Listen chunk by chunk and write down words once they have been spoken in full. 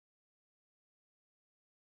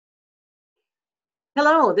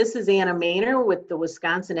Hello, this is Anna Maenner with the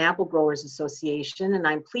Wisconsin Apple Growers Association, and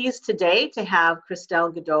I'm pleased today to have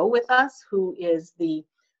Christelle Guédot with us, who is the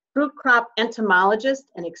fruit crop entomologist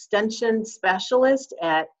and extension specialist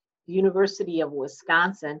at the University of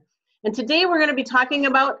Wisconsin. And today we're going to be talking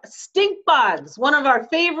about stink bugs, one of our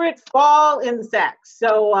favorite fall insects.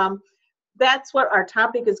 So that's what our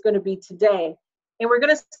topic is going to be today. And we're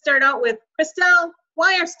going to start out with, Christelle,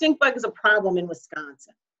 why are stink bugs a problem in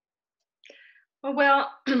Wisconsin? Well,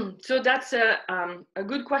 so that's a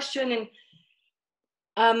good question.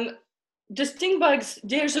 And the stink bugs,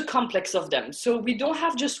 there's a complex of them. So we don't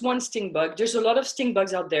have just one stink bug. There's a lot of stink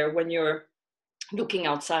bugs out there when you're looking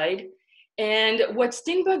outside. And what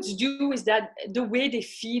stink bugs do is that the way they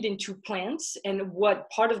feed into plants and what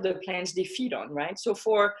part of the plants they feed on, right? So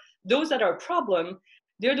for those that are a problem,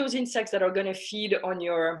 they're those insects that are going to feed on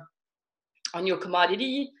your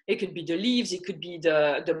commodity. It could be the leaves, it could be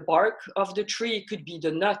the bark of the tree, it could be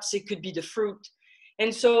the nuts, it could be the fruit.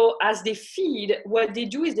 And so as they feed, what they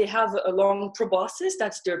do is they have a long proboscis,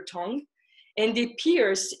 that's their tongue, and they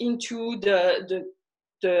pierce into the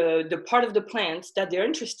part of the plant that they're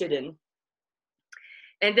interested in.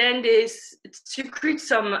 And then they secrete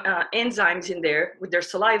some enzymes in there with their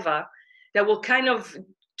saliva that will kind of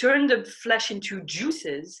turn the flesh into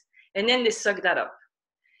juices, and then they suck that up.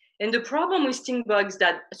 And the problem with stink bugs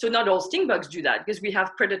so not all stink bugs do that, because we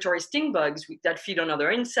have predatory stink bugs that feed on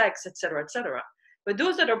other insects, et cetera, et cetera. But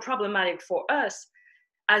those that are problematic for us,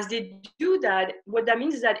 as they do that, what that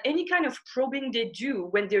means is that any kind of probing they do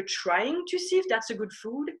when they're trying to see if that's a good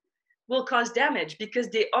food will cause damage, because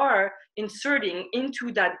they are inserting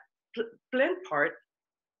into that plant part,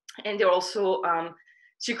 and they're also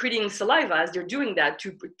secreting saliva as they're doing that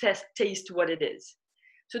to taste what it is.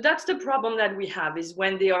 So that's the problem that we have, is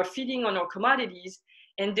when they are feeding on our commodities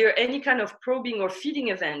and there any kind of probing or feeding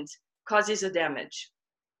event causes a damage.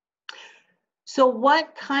 So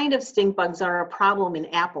what kind of stink bugs are a problem in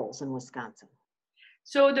apples in Wisconsin?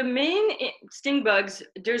 So the main stink bugs,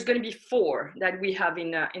 there's going to be 4 that we have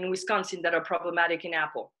in Wisconsin that are problematic in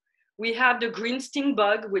apple. We have the green stink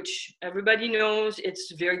bug, which everybody knows.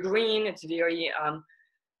 It's very green. It's very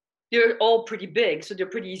they're all pretty big, so they're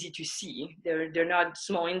pretty easy to see. They're not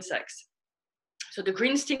small insects. So the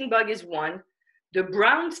green stink bug is one. The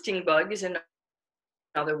brown stink bug is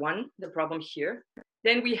another one, the problem here.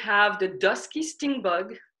 Then we have the dusky stink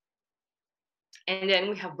bug, and then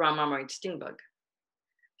we have brown marmorated stink bug.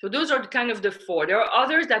 So those are kind of the 4. There are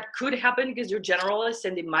others that could happen because they're generalists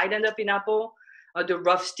and they might end up in apple. The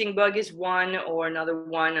rough stink bug is one, or another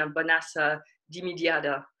one, Banassa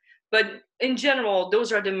dimidiata. But in general,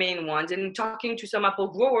 those are the main ones. And talking to some apple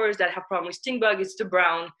growers that have problem with stink bug, it's the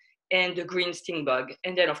brown and the green stink bug.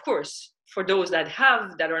 And then, of course, for those that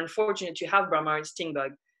are unfortunate to have brown marmorated stink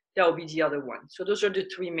bug, that will be the other one. So those are the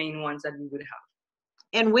 3 main ones that we would have.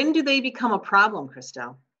 And when do they become a problem,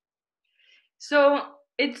 Christelle? So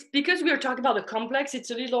it's because we are talking about a complex,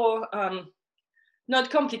 it's a little not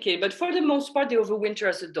complicated, but for the most part, they overwinter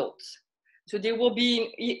as adults. So they will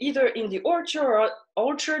be either in the orchard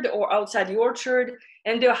or outside the orchard,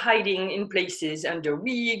 and they're hiding in places under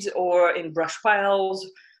weeds or in brush piles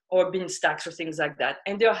or bin stacks or things like that.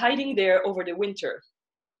 And they're hiding there over the winter.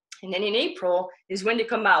 And then in April is when they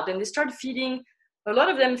come out and they start feeding. A lot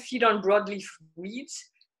of them feed on broadleaf weeds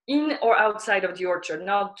in or outside of the orchard.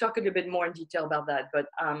 Now I'll talk a little bit more in detail about that. But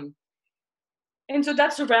and so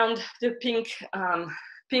that's around the pink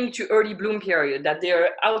to early bloom period, that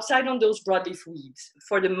they're outside on those broadleaf weeds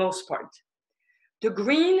for the most part. The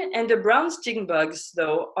green and the brown stink bugs,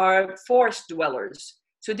 though, are forest dwellers.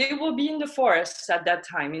 So they will be in the forests at that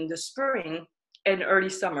time, in the spring and early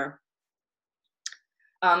summer.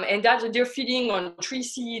 And that they're feeding on tree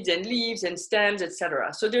seeds and leaves and stems,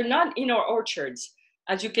 etc. So they're not in our orchards.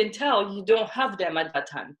 As you can tell, you don't have them at that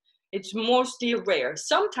time. It's mostly rare.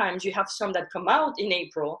 Sometimes you have some that come out in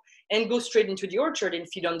April and go straight into the orchard and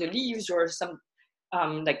feed on the leaves or some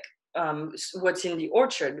what's in the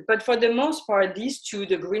orchard. But for the most part, these 2,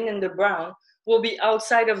 the green and the brown, will be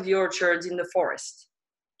outside of the orchards in the forest.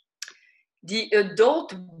 The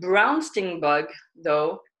adult brown stink bug,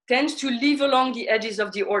 though, tends to live along the edges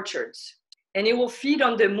of the orchards. And it will feed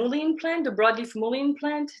on the mullein plant, the broadleaf mullein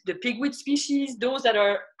plant, the pigweed species, those that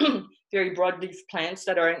are very broadleaf plants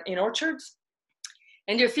that are in orchards.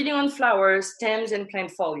 And they're feeding on flowers, stems, and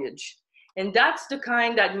plant foliage. And that's the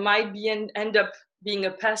kind that might end up being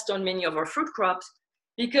a pest on many of our fruit crops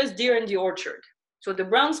because they're in the orchard. So the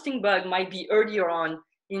brown stink bug might be earlier on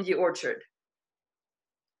in the orchard.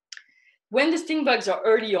 When the stink bugs are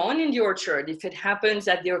early on in the orchard, if it happens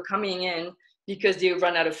that they're coming in because they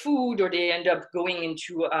run out of food or they end up going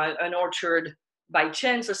into an orchard by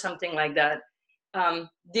chance or something like that,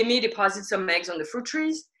 they may deposit some eggs on the fruit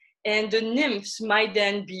trees, and the nymphs might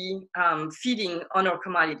then be feeding on our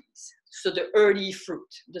commodities. So the early fruit,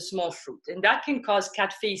 the small fruit, and that can cause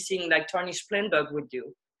cat facing like tarnished plant bug would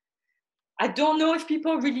do. I don't know if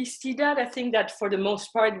people really see that. I think that for the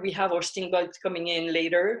most part, we have our sting bugs coming in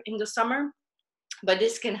later in the summer, but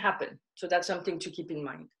this can happen. So that's something to keep in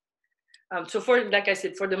mind. So like I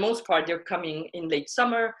said, for the most part, they're coming in late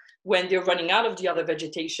summer when they're running out of the other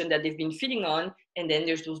vegetation that they've been feeding on. And then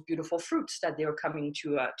there's those beautiful fruits that they're coming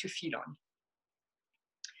to feed on.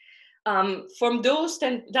 From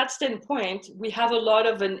that standpoint, we have a lot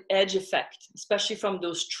of an edge effect, especially from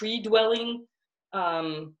those tree dwelling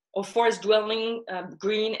or forest dwelling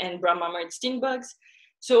green and brown marmoset sting bugs.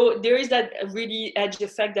 So there is that really edge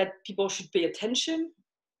effect that people should pay attention.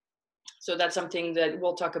 So that's something that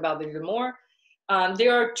we'll talk about a little more.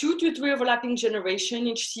 There are 2 to 3 overlapping generations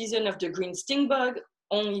each season of the green sting bug,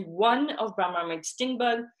 only 1 of brown marmoset sting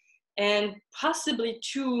bug, and possibly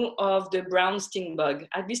 2 of the brown sting bug.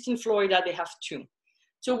 At least in Florida, they have 2.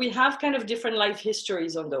 So we have kind of different life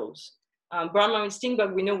histories on those. Brown marmoset sting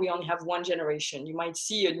bug, we know we only have 1 generation. You might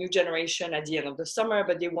see a new generation at the end of the summer,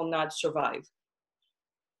 but they will not survive.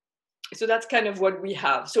 So that's kind of what we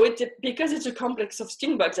have. So because it's a complex of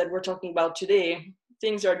sting bugs that we're talking about today,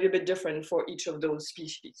 things are a little bit different for each of those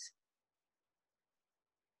species.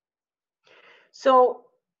 So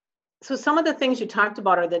some of the things you talked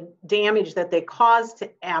about are the damage that they cause to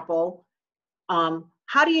apple.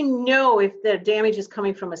 How do you know if the damage is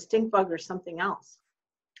coming from a stink bug or something else?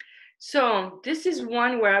 So this is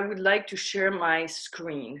one where I would like to share my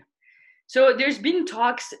screen. So there's been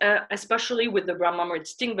talks, especially with the brown marmoset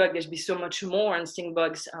sting bug, there's been so much more on sting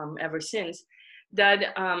bugs ever since,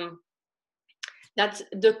 that that's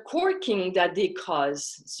the corking that they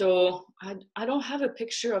cause. So I don't have a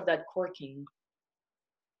picture of that corking.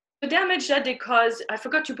 The damage that they cause, I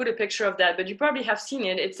forgot to put a picture of that, but you probably have seen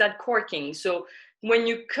it, it's that corking. So when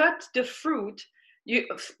you cut the fruit,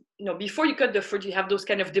 before you cut the fruit, you have those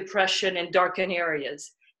kind of depression and darkened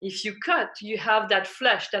areas. If you cut, you have that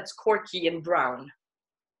flesh that's corky and brown.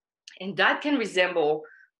 And that can resemble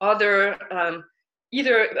other,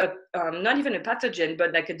 either not even a pathogen,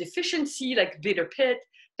 but like a deficiency, like bitter pit,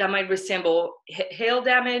 that might resemble hail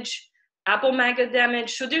damage, apple maggot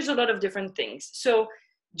damage. So there's a lot of different things. So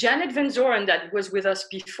Janet Van Zoren, that was with us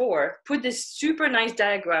before, put this super nice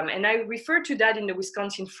diagram, and I refer to that in the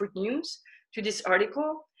Wisconsin Fruit News, to this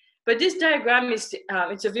article. But this diagram is,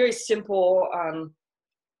 it's a very simple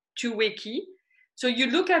two-way key. So you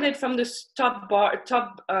look at it from the top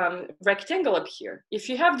rectangle up here. If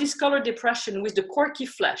you have this color depression with the corky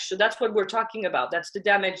flesh, so that's what we're talking about. That's the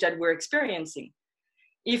damage that we're experiencing.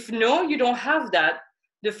 If no, you don't have that,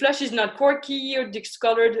 the flesh is not corky or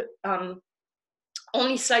discolored,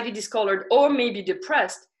 only slightly discolored or maybe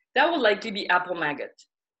depressed, that will likely be apple maggot.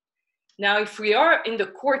 Now, if we are in the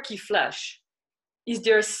corky flesh, is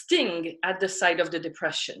there a sting at the site of the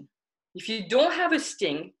depression? If you don't have a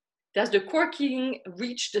sting, does the corking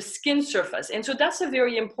reach the skin surface? And so that's a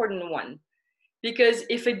very important one, because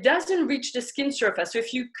if it doesn't reach the skin surface, so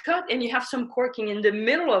if you cut and you have some corking in the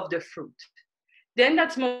middle of the fruit, then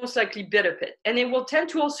that's most likely bitter pit. And it will tend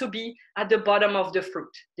to also be at the bottom of the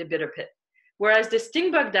fruit, the bitter pit. Whereas the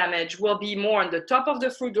sting bug damage will be more on the top of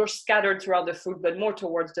the fruit or scattered throughout the fruit, but more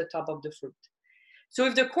towards the top of the fruit. So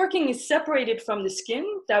if the corking is separated from the skin,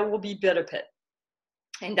 that will be bitter pit.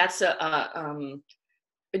 And that's a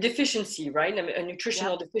deficiency, right? A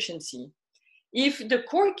nutritional deficiency. If the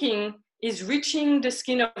corking is reaching the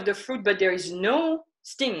skin of the fruit, but there is no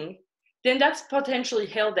sting, then that's potentially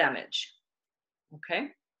hail damage. Okay?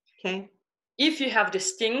 Okay. If you have the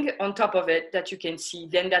sting on top of it that you can see,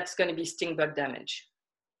 then that's going to be sting bug damage.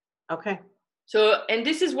 Okay. So, and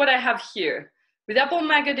this is what I have here. With apple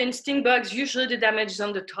maggot and sting bugs, usually the damage is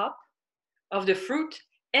on the top of the fruit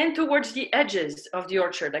and towards the edges of the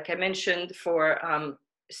orchard, like I mentioned for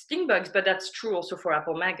sting bugs, but that's true also for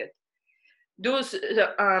apple maggot. Those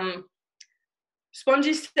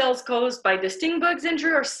spongy cells caused by the sting bugs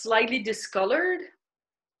injury are slightly discolored.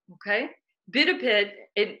 Okay. Bitter pit,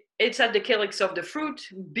 it's at the calyx of the fruit,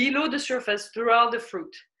 below the surface, throughout the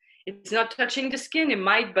fruit. It's not touching the skin, it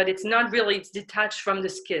might, but it's not really, it's detached from the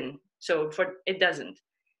skin. So it doesn't.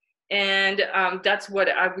 And that's what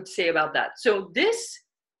I would say about that. So this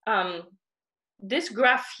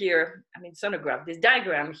graph here, I mean, it's not a graph, this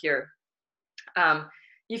diagram here,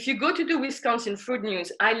 if you go to the Wisconsin Fruit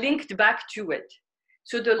News, I linked back to it.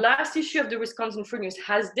 So the last issue of the Wisconsin Fruit News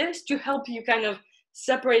has this to help you kind of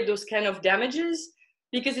separate those kind of damages,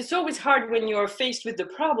 because it's always hard when you're faced with the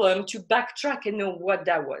problem to backtrack and know what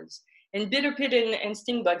that was. And bitter pit and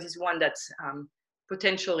sting bugs is one that's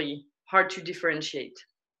potentially hard to differentiate.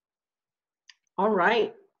 All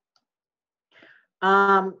right.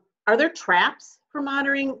 Are there traps for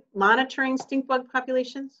monitoring stink bug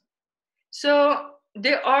populations? So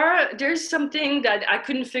there's something that I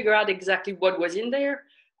couldn't figure out exactly what was in there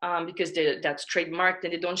because that's trademarked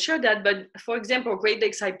and they don't share that. But for example, Great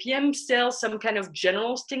Lakes IPM sells some kind of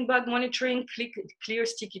general stink bug monitoring clear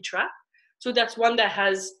sticky trap. So that's one that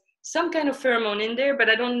has some kind of pheromone in there, but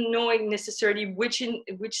I don't know necessarily which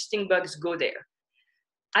stink bugs go there.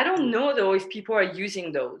 I don't know though if people are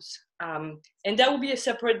using those. And that will be a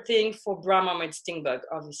separate thing for brown marmoret sting bug,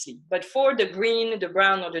 obviously. But for the green, the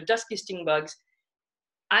brown, or the dusky sting bugs,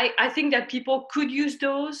 I think that people could use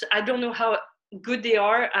those. I don't know how good they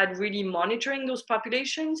are at really monitoring those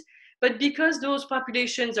populations, but because those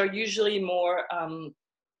populations are usually more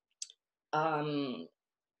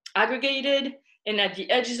aggregated and at the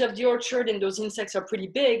edges of the orchard, and those insects are pretty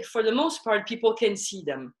big, for the most part, people can see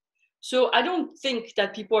them. So I don't think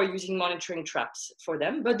that people are using monitoring traps for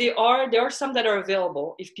them, but there are some that are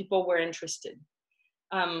available if people were interested.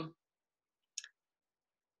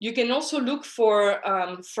 You can also look for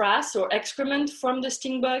frass or excrement from the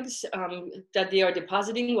sting bugs that they are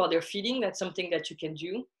depositing while they're feeding. That's something that you can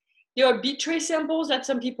do. There are beet tray samples that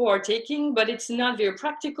some people are taking, but it's not very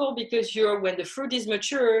practical because when the fruit is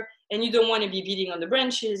mature and you don't want to be beating on the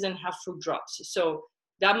branches and have fruit drops. So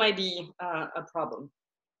that might be a problem.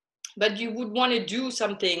 But you would want to do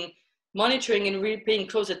something monitoring and really paying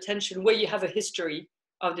close attention where you have a history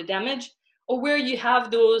of the damage or where you have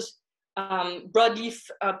those broadleaf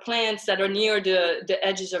plants that are near the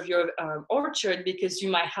edges of your orchard, because you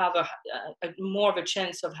might have more of a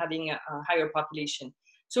chance of having a higher population.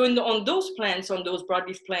 So on those plants, on those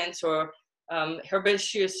broadleaf plants or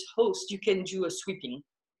herbaceous hosts, you can do a sweeping,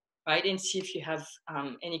 right, and see if you have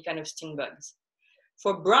any kind of sting bugs.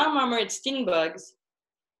 For brown marmoret sting bugs,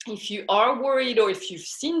 if you are worried or if you've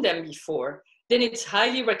seen them before, then it's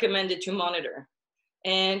highly recommended to monitor.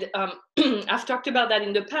 And I've talked about that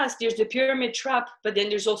in the past. There's the pyramid trap, but then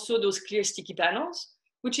there's also those clear sticky panels,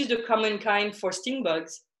 which is the common kind for sting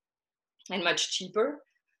bugs and much cheaper.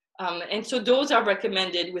 And so those are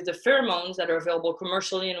recommended with the pheromones that are available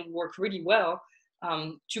commercially and work really well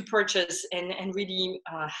to purchase and really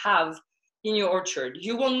have in your orchard.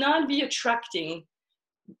 You will not be attracting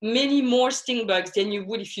many more sting bugs than you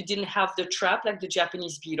would if you didn't have the trap, like the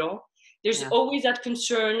Japanese beetle. There's always that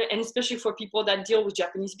concern, and especially for people that deal with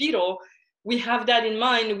Japanese beetle, we have that in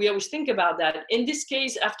mind. We always think about that. In this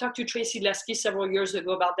case, I've talked to Tracy Lesky several years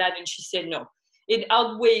ago about that, and she said no. It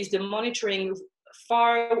outweighs the monitoring,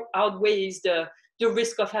 far outweighs the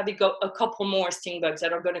risk of having a couple more sting bugs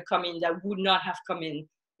that are going to come in that would not have come in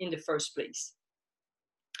the first place.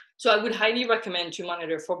 So I would highly recommend to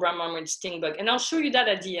monitor for brown marmoret sting bug. And I'll show you that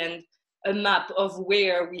at the end, a map of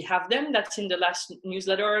where we have them. That's in the last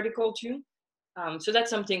newsletter article too. So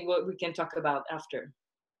that's something we can talk about after.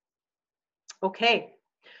 Okay.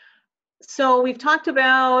 So we've talked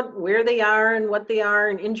about where they are and what they are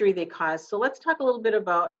and injury they cause. So let's talk a little bit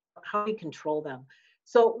about how we control them.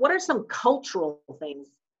 So what are some cultural things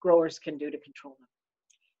growers can do to control them?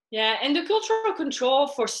 Yeah, and the cultural control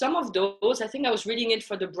for some of those, I think I was reading it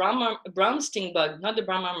for the brown sting bug, not the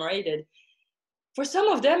brown marmorated. For some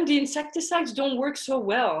of them, the insecticides don't work so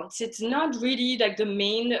well. It's not really like the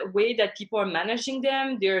main way that people are managing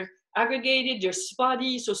them. They're aggregated, they're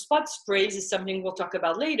spotty. So spot sprays is something we'll talk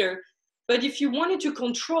about later. But if you wanted to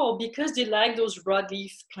control, because they like those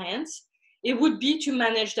broadleaf plants, it would be to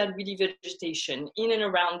manage that weedy vegetation in and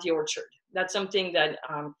around the orchard. That's something that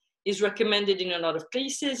is recommended in a lot of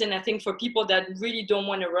places. And I think for people that really don't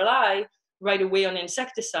want to rely right away on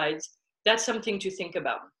insecticides, that's something to think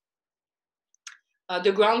about.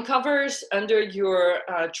 The ground covers under your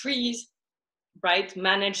trees, right?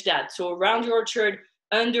 Manage that. So around your orchard,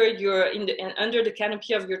 under the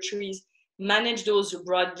canopy of your trees, manage those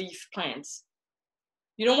broadleaf plants.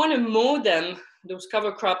 You don't want to mow them, those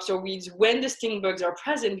cover crops or weeds, when the sting bugs are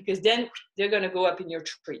present, because then they're going to go up in your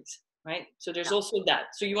trees, right? So there's also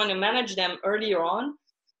that. So you want to manage them earlier on,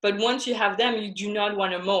 but once you have them, you do not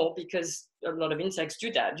want to mow, because a lot of insects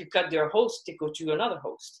do that. You cut their host, they go to another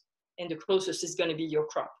host, and the closest is going to be your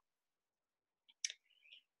crop.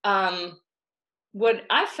 What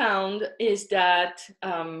I found is that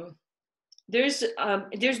there's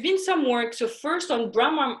been some work. So first on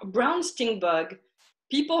brown sting bug,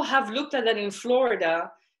 people have looked at that in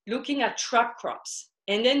Florida, looking at trap crops.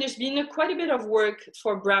 And then there's been quite a bit of work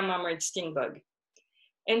for brown marmoret sting bug.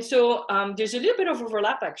 And so there's a little bit of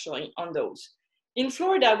overlap actually on those. In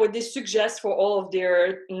Florida, what they suggest for all of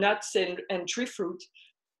their nuts and tree fruit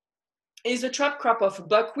is a trap crop of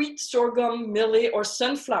buckwheat, sorghum, millet, or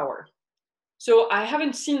sunflower. So I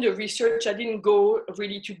haven't seen the research. I didn't go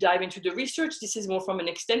really to dive into the research. This is more from an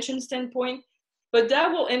extension standpoint, but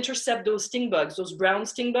that will intercept those sting bugs, those brown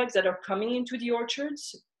sting bugs that are coming into the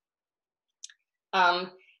orchards.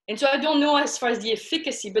 And so I don't know as far as the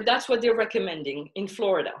efficacy, but that's what they're recommending in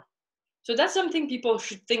Florida. So that's something people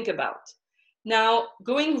should think about. Now,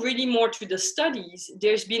 going really more to the studies,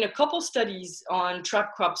 there's been a couple studies on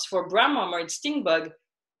trap crops for brown marmorated sting bug,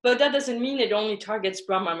 but that doesn't mean it only targets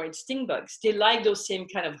brown marmorated sting bugs. They like those same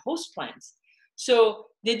kind of host plants. So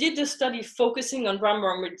they did the study focusing on brown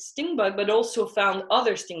marmorated sting bug, but also found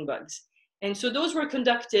other sting bugs. And so those were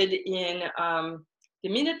conducted in the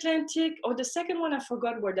Mid-Atlantic, or the second one, I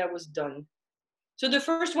forgot where that was done. So the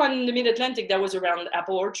first one in the Mid-Atlantic, that was around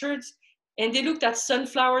apple orchards, and they looked at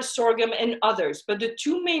sunflower, sorghum, and others. But the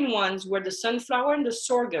two main ones were the sunflower and the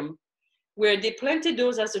sorghum, where they planted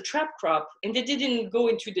those as a trap crop, and they didn't go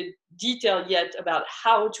into the detail yet about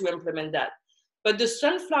how to implement that. But the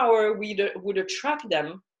sunflower would attract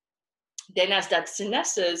them. Then as that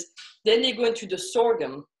senesces, then they go into the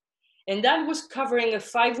sorghum. And that was covering a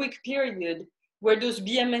 5-week period where those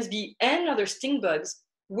BMSB and other sting bugs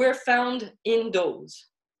were found in those.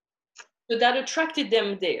 So that attracted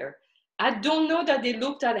them there. I don't know that they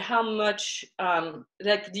looked at how much,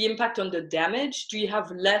 like the impact on the damage. Do you have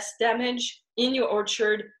less damage in your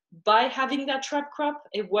orchard by having that trap crop?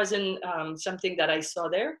 It wasn't something that I saw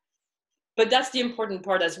there, but that's the important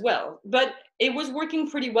part as well. But it was working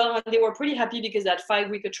pretty well, and they were pretty happy because that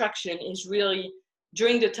 5-week attraction is really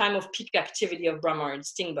during the time of peak activity of brown marmorated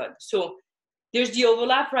sting bug. So there's the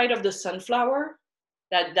overlap, right, of the sunflower,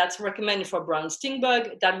 that's recommended for brown sting bug,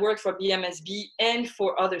 that worked for BMSB and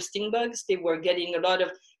for other sting bugs. They were getting a lot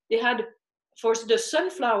of, they had, for the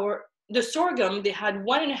sunflower, the sorghum, they had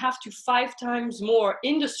 1.5 to 5 times more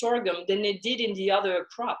in the sorghum than they did in the other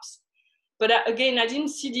crops. But again, I didn't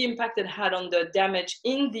see the impact it had on the damage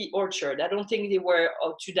in the orchard. I don't think they were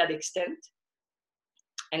to that extent.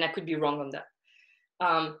 And I could be wrong on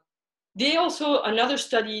that. They also, another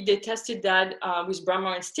study, they tested that with brown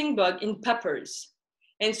marmorated sting bug in peppers.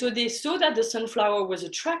 And so they saw that the sunflower was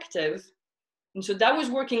attractive. And so that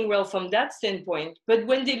was working well from that standpoint. But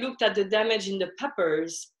when they looked at the damage in the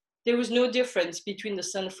peppers, there was no difference between the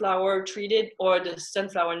sunflower treated or the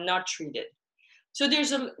sunflower not treated. So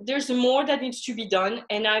there's more that needs to be done.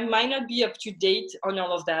 And I might not be up to date on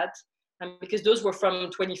all of that because those were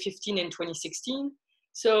from 2015 and 2016.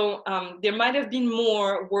 So there might have been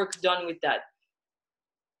more work done with that.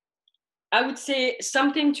 I would say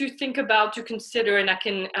something to think about, to consider, and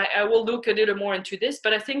I will look a little more into this,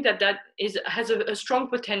 but I think that has a strong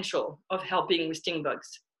potential of helping with sting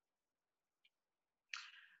bugs.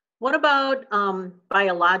 What about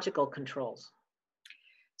biological controls?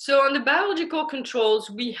 So on the biological controls,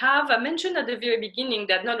 I mentioned at the very beginning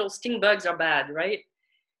that not all sting bugs are bad, right?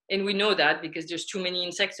 And we know that because there's too many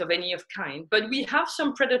insects of any kind. But we have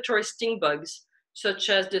some predatory sting bugs, such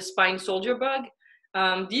as the spine soldier bug.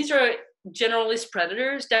 These are generalist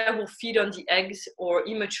predators that will feed on the eggs or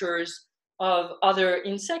immatures of other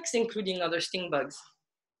insects, including other sting bugs.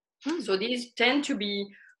 So these tend to be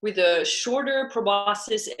with a shorter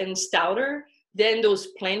proboscis and stouter than those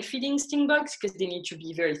plant-feeding sting bugs, because they need to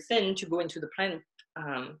be very thin to go into the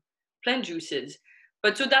plant juices.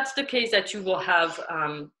 But so that's the case that you will have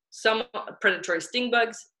some predatory sting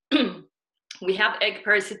bugs. We have egg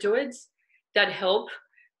parasitoids that help,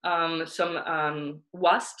 some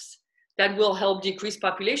wasps that will help decrease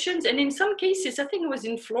populations. And in some cases, I think it was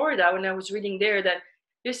in Florida when I was reading there, that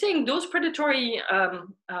they're saying those predatory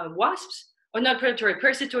wasps, or not predatory,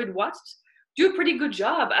 parasitoid wasps, do a pretty good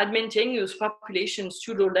job at maintaining those populations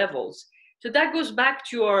to low levels. So that goes back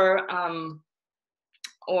to our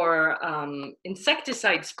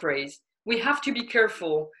insecticide sprays. We have to be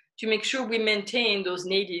careful to make sure we maintain those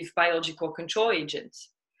native biological control agents.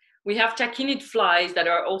 We have tachinid flies that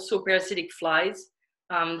are also parasitic flies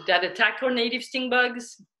that attack our native sting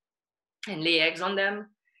bugs and lay eggs on them.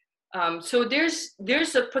 So there's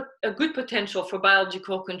a good potential for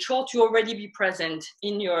biological control to already be present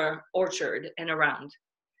in your orchard and around.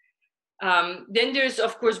 Then there's,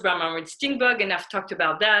 of course, brown marmorated sting bug, and I've talked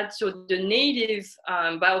about that. So the native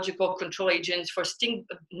biological control agents for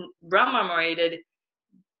brown marmorated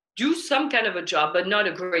do some kind of a job, but not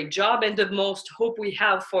a great job. And the most hope we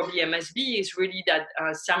have for BMSB is really that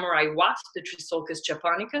samurai wasp, the Trissolcus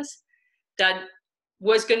japonicus, that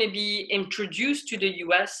was going to be introduced to the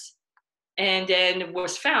US and then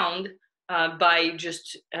was found by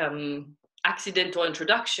just accidental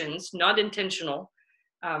introductions, not intentional,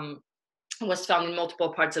 was found in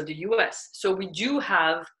multiple parts of the US. So we do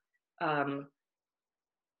have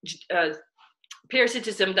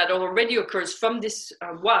parasitism that already occurs from this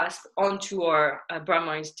wasp onto our brown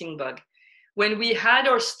marine sting bug. When we had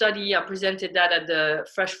our study, I presented that at the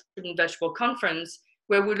Fresh Fruit and Vegetable Conference,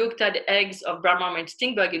 where we looked at eggs of brown marine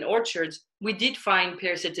sting bug in orchards, we did find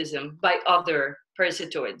parasitism by other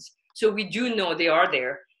parasitoids. So we do know they are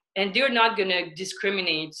there, and they're not going to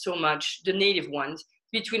discriminate so much, the native ones,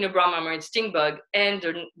 between the brown marine sting bug and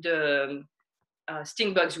the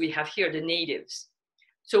sting bugs we have here, the natives.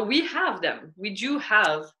 So we have them. We do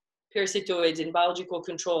have parasitoids and biological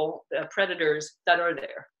control predators that are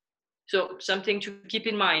there. So something to keep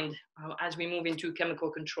in mind as we move into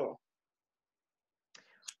chemical control.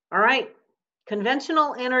 All right,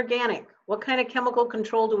 conventional and organic. What kind of chemical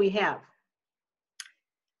control do we have?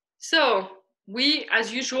 So we,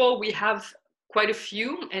 as usual, we have quite a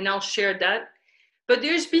few, and I'll share that. But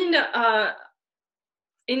there's been,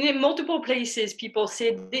 in multiple places, people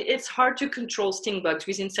say it's hard to control sting bugs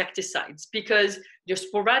with insecticides because they're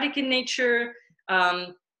sporadic in nature.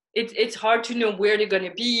 It's hard to know where they're going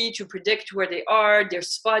to be, to predict where they are, they're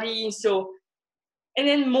spotty. So, and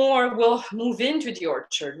then more will move into the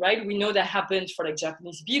orchard, right? We know that happens for like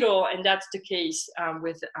Japanese beetle, and that's the case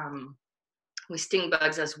with sting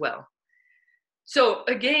bugs as well. So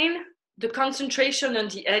again, the concentration on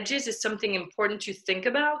the edges is something important to think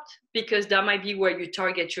about because that might be where you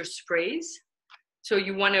target your sprays. So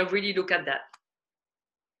you want to really look at that.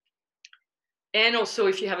 And also,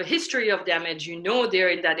 if you have a history of damage, you know they're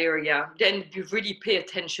in that area, then you really pay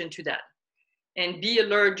attention to that. And be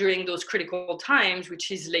alert during those critical times,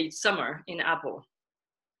 which is late summer in apple.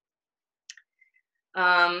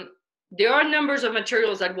 There are numbers of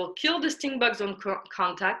materials that will kill the sting bugs on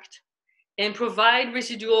contact and provide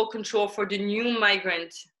residual control for the new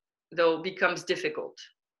migrant, though becomes difficult.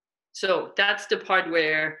 So that's the part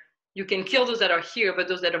where you can kill those that are here, but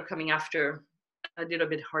those that are coming after, a little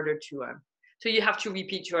bit harder to, so you have to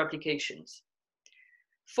repeat your applications.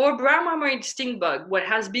 For brown marmorated sting bug, what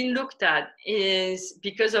has been looked at is,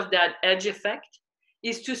 because of that edge effect,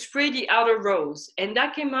 is to spray the outer rows, and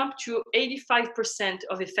that came up to 85%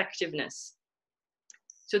 of effectiveness.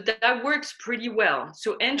 So that works pretty well.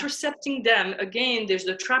 So intercepting them, again, there's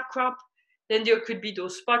the trap crop, then there could be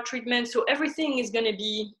those spot treatments. So everything is going to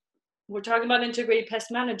be, we're talking about integrated pest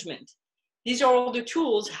management. These are all the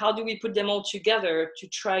tools. How do we put them all together to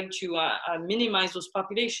try to minimize those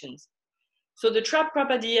populations? So the trap crop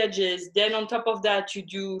at the edges, then on top of that, you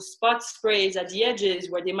do spot sprays at the edges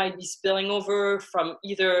where they might be spilling over from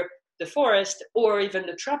either the forest or even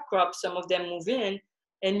the trap crop. Some of them move in,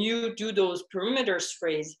 and you do those perimeter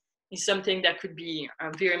sprays is something that could be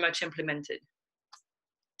very much implemented.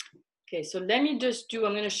 Okay, so let me just do,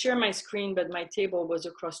 I'm going to share my screen, but my table was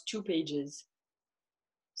across 2 pages.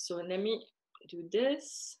 So let me do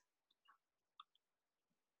this.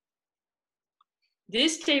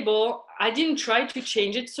 This table, I didn't try to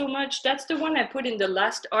change it so much. That's the one I put in the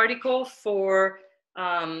last article for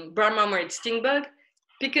brown marmorated sting bug,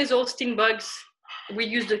 because all sting bugs, we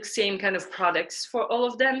use the same kind of products for all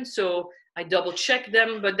of them. So I double check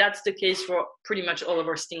them, but that's the case for pretty much all of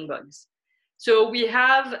our sting bugs. So we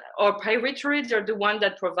have our pyrethroids are the ones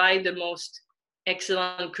that provide the most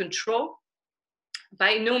excellent control.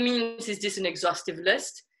 By no means is this an exhaustive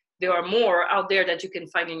list. There are more out there that you can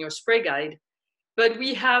find in your spray guide. But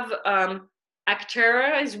we have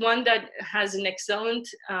Actera is one that has an excellent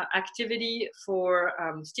activity for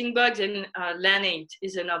sting bugs, and Lanate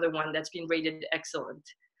is another one that's been rated excellent.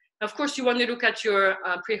 Of course, you want to look at your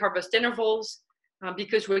pre-harvest intervals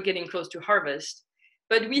because we're getting close to harvest.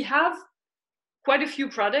 But we have quite a few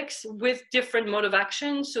products with different mode of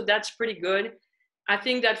action, so that's pretty good. I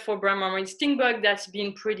think that for brown marmorated sting bug, that's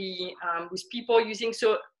been pretty, with people using,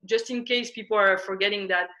 so just in case people are forgetting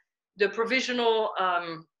that, the provisional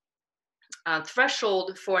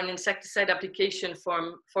threshold for an insecticide application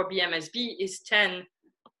for BMSB is 10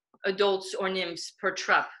 adults or nymphs per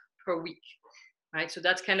trap per week, right? So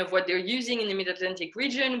that's kind of what they're using in the Mid-Atlantic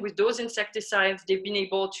region. With those insecticides, they've been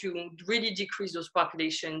able to really decrease those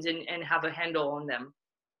populations and have a handle on them.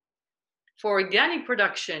 For organic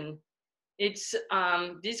production, it's,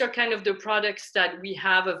 these are kind of the products that we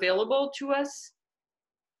have available to us.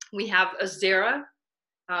 We have Azera.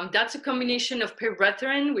 That's a combination of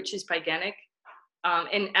pyrethrin, which is pyganic,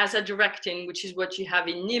 and azadirachtin, which is what you have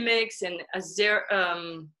in Nimix, and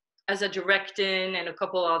azadirachtin, and a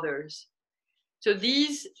couple others. So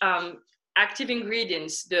these active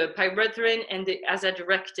ingredients, the pyrethrin and the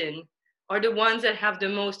azadirachtin, are the ones that have the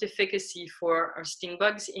most efficacy for our sting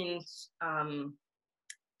bugs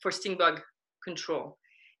for sting bug control.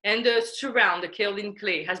 And the surround, the kaolin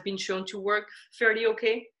clay, has been shown to work fairly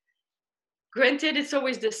okay. Granted, it's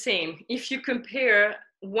always the same. If you compare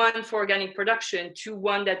one for organic production to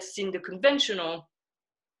one that's in the conventional,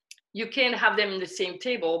 you can't have them in the same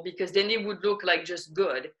table because then they would look like just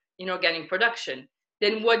good in organic production.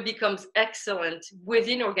 Then what becomes excellent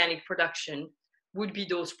within organic production would be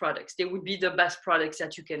those products. They would be the best products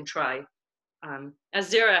that you can try.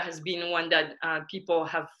 Azera has been one that people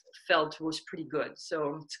have felt was pretty good.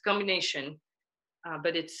 So it's a combination,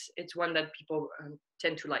 but it's one that people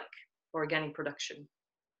tend to like for organic production.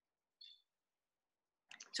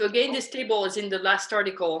 So again, this table is in the last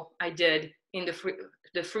article I did in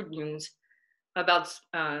the Fruit News about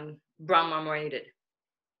brown marmorated.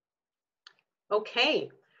 Okay.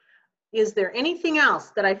 Is there anything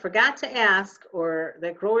else that I forgot to ask or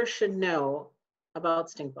that growers should know about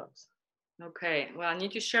stink bugs? Okay, well, I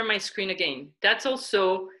need to share my screen again. That's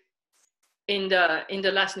also in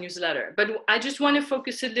the last newsletter. But I just want to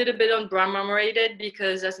focus a little bit on brown marmorated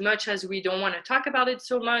because as much as we don't want to talk about it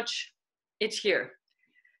so much, it's here.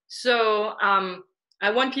 So I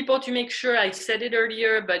want people to make sure, I said it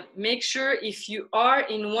earlier, but make sure if you are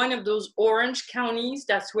in one of those orange counties,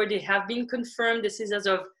 that's where they have been confirmed. This is as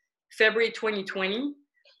of February 2020.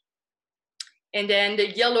 And then the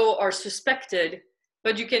yellow are suspected,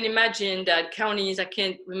 but you can imagine that counties, I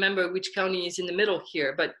can't remember which county is in the middle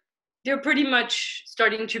here, but they're pretty much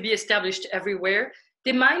starting to be established everywhere.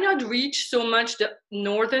 They might not reach so much the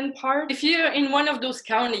northern part. If you're in one of those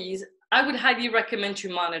counties, I would highly recommend to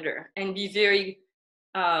monitor and be very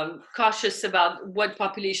cautious about what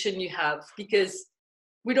population you have, because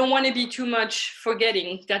we don't want to be too much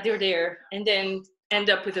forgetting that they're there and then end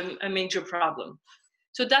up with a major problem.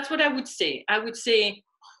 So that's what I would say. I would say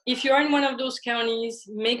if you're in one of those counties,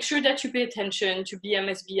 make sure that you pay attention to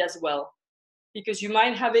BMSB as well, because you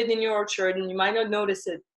might have it in your orchard and you might not notice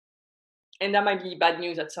it. And that might be bad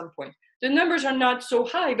news at some point. The numbers are not so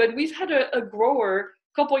high, but we've had a grower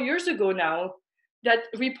a couple years ago now that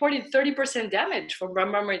reported 30% damage from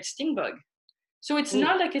brown marmorated sting bug. So it's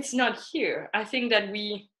not like it's not here. I think that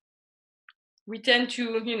we tend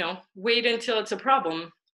to, wait until it's a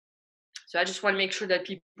problem. So I just want to make sure that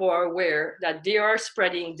people are aware that they are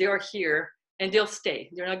spreading, they are here, and they'll stay.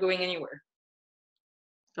 They're not going anywhere.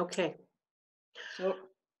 Okay. So,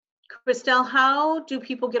 Christelle, how do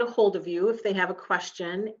people get a hold of you if they have a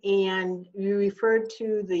question? And you referred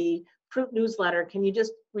to the Fruit newsletter. Can you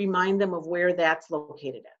just remind them of where that's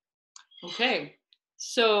located at? Okay.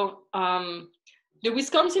 So the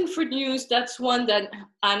Wisconsin Fruit News, that's one that,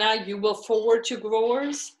 Anna, you will forward to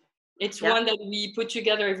growers. It's one that we put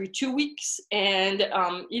together every 2 weeks. And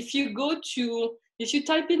if you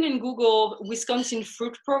type in Google Wisconsin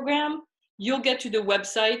Fruit Program, you'll get to the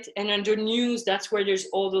website, and under news, that's where there's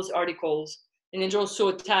all those articles. And there's also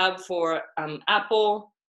a tab for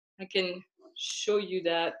apple. I can show you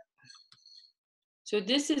that. So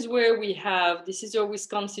this is where we have, this is our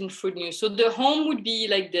Wisconsin Fruit News. So the home would be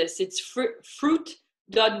like this. It's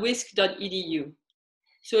fruit.wisc.edu.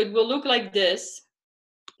 So it will look like this.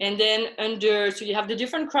 And then so you have the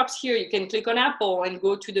different crops here. You can click on apple and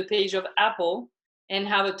go to the page of apple and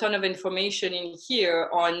have a ton of information in here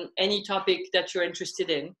on any topic that you're interested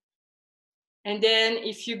in. And then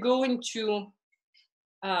if you go into,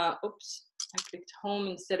 oops, I clicked home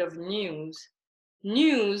instead of news.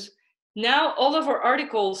 Now all of our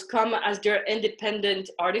articles come as their independent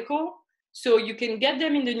article. So you can get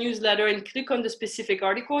them in the newsletter and click on the specific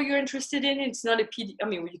article you're interested in. It's not a PDF, I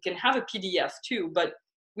mean, you can have a PDF too, but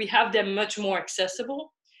we have them much more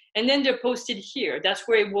accessible. And then they're posted here. That's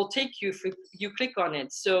where it will take you if you click on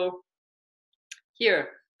it. So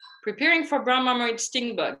here, preparing for brown marmorated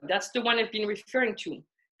sting bug. That's the one I've been referring to.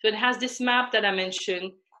 So it has this map that I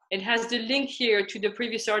mentioned. It has the link here to the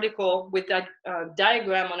previous article with that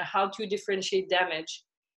diagram on how to differentiate damage.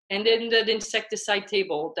 And then the insecticide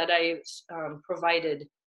table that I provided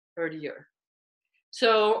earlier.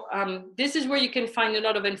 So this is where you can find a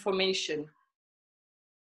lot of information.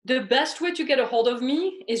 The best way to get a hold of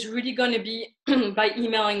me is really going to be by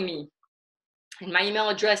emailing me. And my email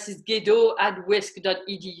address is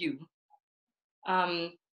guédot@wisc.edu.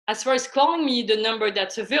 As far as calling me, the number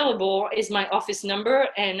that's available is my office number,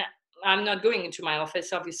 and I'm not going into my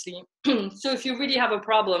office, obviously. So if you really have a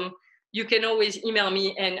problem, you can always email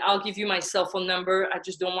me, and I'll give you my cell phone number. I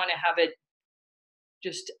just don't want to have it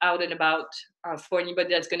just out and about for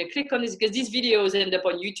anybody that's going to click on this, because these videos end up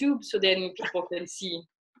on YouTube, so then people can see,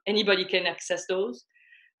 anybody can access those.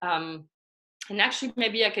 And actually,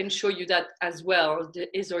 maybe I can show you that as well. There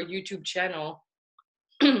is our YouTube channel.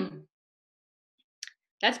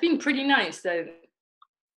 That's been pretty nice that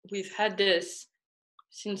we've had this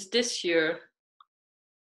since this year.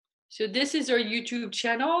 So this is our YouTube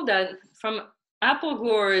channel that from apple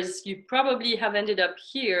growers, you probably have ended up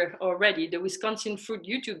here already, the Wisconsin Fruit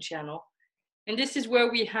YouTube channel. And this is where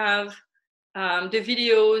we have the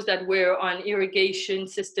videos that were on irrigation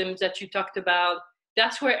systems that you talked about.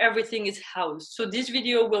 That's where everything is housed. So this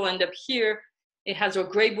video will end up here. It has our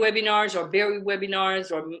grape webinars, or berry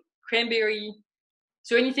webinars, or cranberry.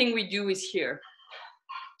 So anything we do is here.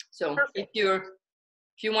 So if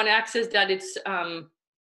you want to access that, it's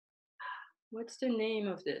what's the name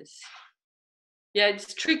of this? Yeah,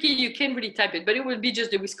 it's tricky. You can't really type it, but it will be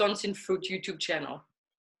just the Wisconsin Fruit YouTube channel.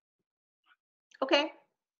 Okay,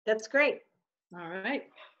 that's great. All right.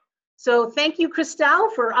 So thank you,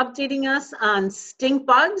 Christelle, for updating us on stink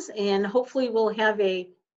bugs, and hopefully we'll have a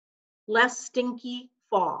less stinky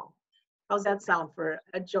fall. How's that sound for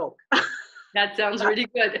a joke? That sounds really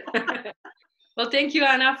good. Well, thank you,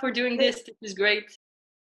 Anna, for doing this. This is great.